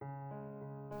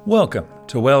Welcome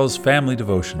to WELS Family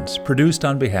Devotions, produced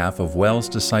on behalf of WELS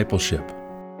Discipleship.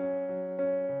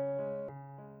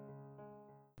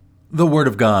 The Word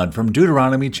of God from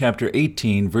Deuteronomy chapter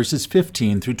 18, verses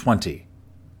 15 through 20.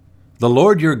 The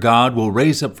Lord your God will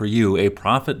raise up for you a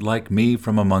prophet like me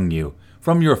from among you,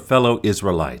 from your fellow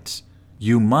Israelites.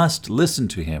 You must listen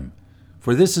to him.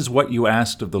 For this is what you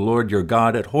asked of the Lord your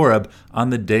God at Horeb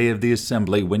on the day of the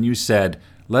assembly, when you said,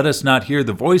 "Let us not hear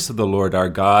the voice of the Lord our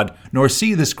God, nor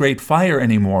see this great fire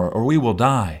any more, or we will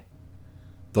die."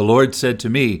 The Lord said to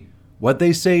me, "What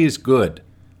they say is good.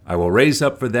 I will raise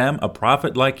up for them a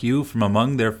prophet like you from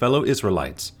among their fellow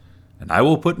Israelites, and I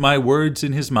will put my words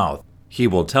in his mouth. He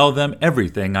will tell them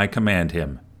everything I command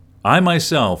him. I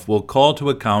myself will call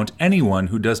to account anyone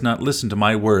who does not listen to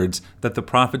my words that the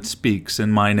prophet speaks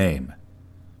in my name.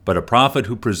 But a prophet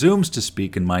who presumes to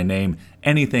speak in my name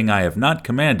anything I have not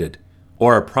commanded,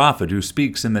 or a prophet who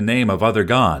speaks in the name of other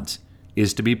gods,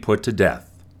 is to be put to death."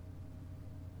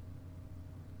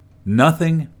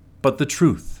 Nothing but the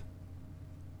truth.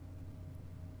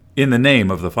 In the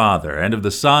name of the Father, and of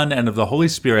the Son, and of the Holy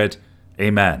Spirit,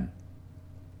 Amen.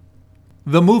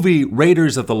 The movie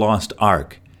Raiders of the Lost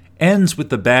Ark ends with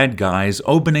the bad guys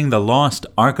opening the lost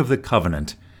Ark of the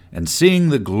Covenant and seeing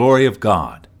the glory of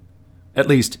God. At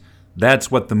least, that's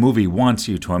what the movie wants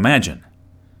you to imagine.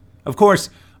 Of course,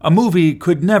 a movie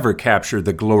could never capture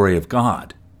the glory of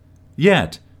God.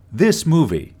 Yet, this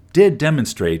movie did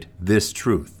demonstrate this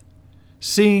truth.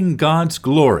 Seeing God's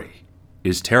glory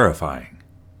is terrifying.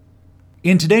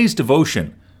 In today's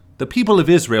devotion, the people of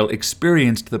Israel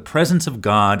experienced the presence of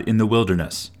God in the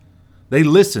wilderness. They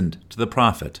listened to the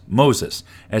prophet, Moses,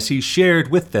 as he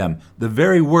shared with them the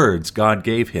very words God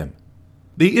gave him.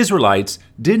 The Israelites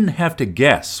didn't have to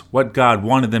guess what God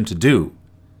wanted them to do.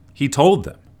 He told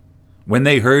them. When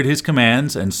they heard his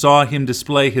commands and saw him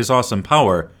display his awesome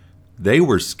power, they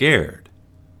were scared.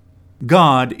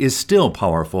 God is still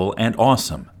powerful and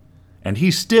awesome, and he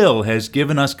still has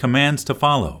given us commands to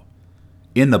follow.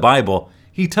 In the Bible,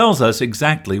 he tells us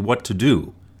exactly what to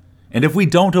do, and if we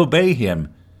don't obey him,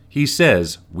 he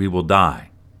says we will die.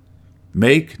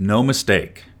 Make no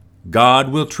mistake, God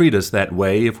will treat us that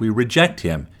way if we reject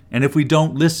him and if we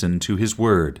don't listen to his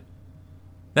word.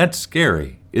 That's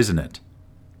scary, isn't it?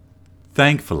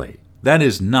 Thankfully, that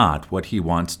is not what he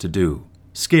wants to do,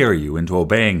 scare you into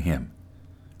obeying him.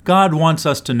 God wants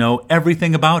us to know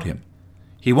everything about him.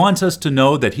 He wants us to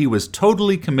know that he was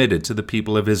totally committed to the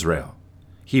people of Israel.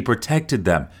 He protected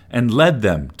them and led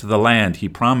them to the land he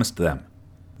promised them.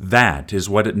 That is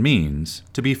what it means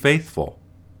to be faithful.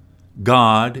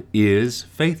 God is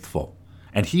faithful,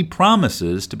 and he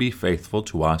promises to be faithful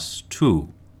to us too.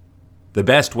 The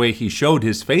best way he showed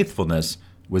his faithfulness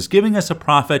was giving us a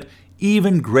prophet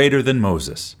even greater than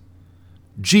Moses.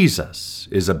 Jesus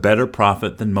is a better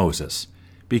prophet than Moses,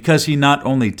 because he not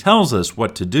only tells us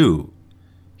what to do,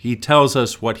 he tells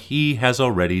us what he has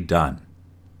already done.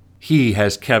 He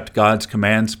has kept God's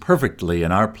commands perfectly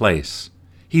in our place.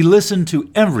 He listened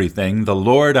to everything the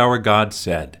Lord our God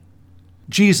said.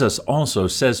 Jesus also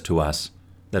says to us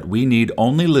that we need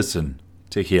only listen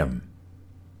to him.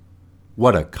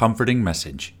 What a comforting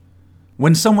message.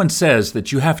 When someone says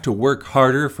that you have to work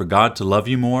harder for God to love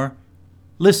you more,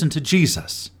 listen to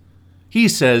Jesus. He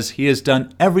says he has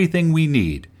done everything we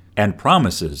need and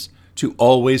promises to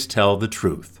always tell the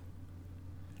truth.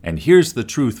 And here's the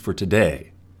truth for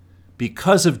today.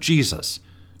 Because of Jesus,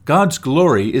 God's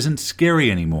glory isn't scary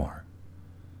anymore.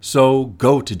 So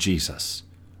go to Jesus.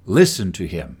 Listen to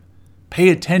him, pay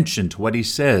attention to what he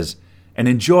says, and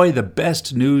enjoy the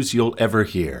best news you'll ever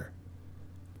hear.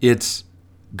 It's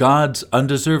God's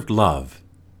undeserved love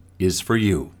is for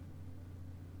you.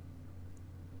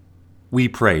 We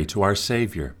pray to our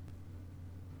Savior.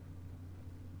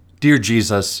 Dear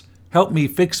Jesus, help me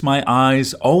fix my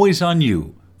eyes always on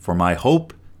you for my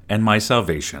hope and my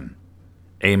salvation.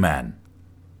 Amen.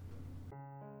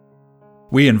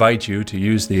 We invite you to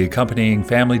use the accompanying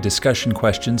family discussion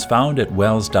questions found at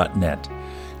wels.net.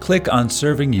 Click on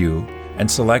Serving You and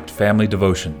select Family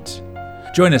Devotions.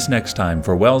 Join us next time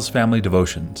for WELS Family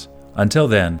Devotions. Until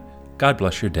then, God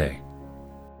bless your day.